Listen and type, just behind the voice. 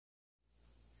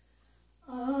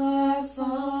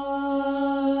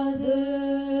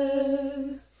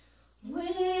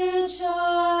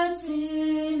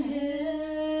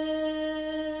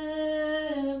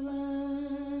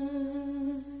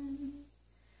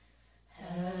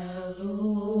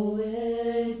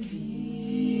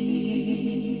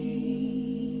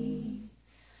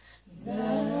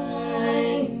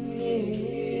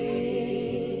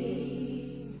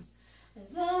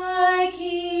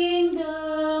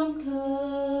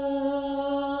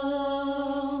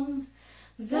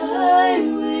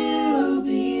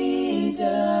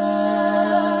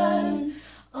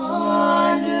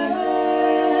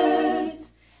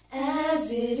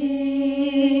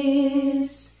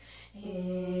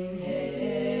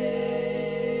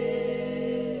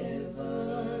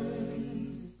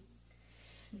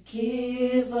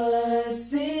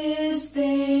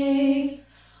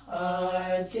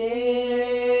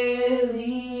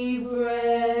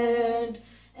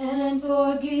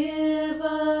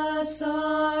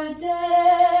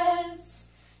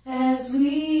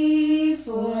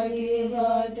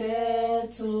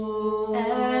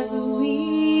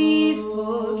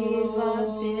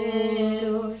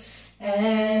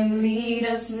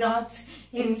not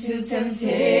into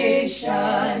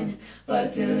temptation,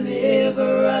 but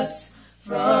deliver us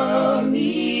from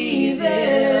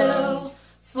evil.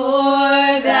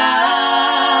 For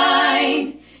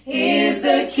thine is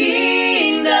the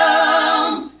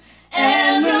kingdom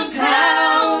and the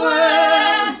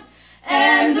power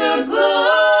and the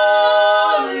glory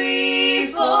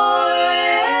forever.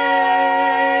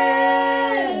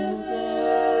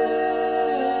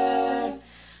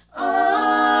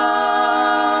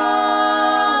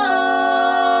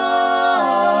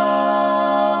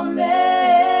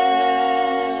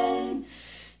 Amen.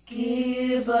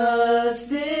 Give us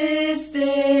this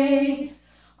day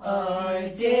our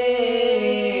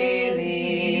daily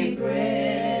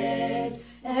bread,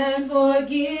 and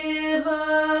forgive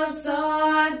us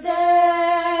our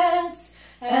debts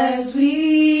as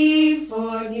we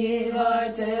forgive our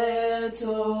debtors.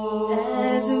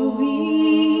 As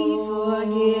we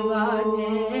forgive our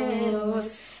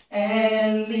debtors.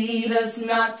 And lead us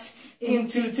not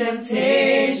into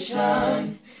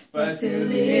temptation, but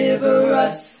deliver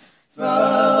us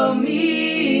from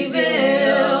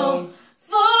evil.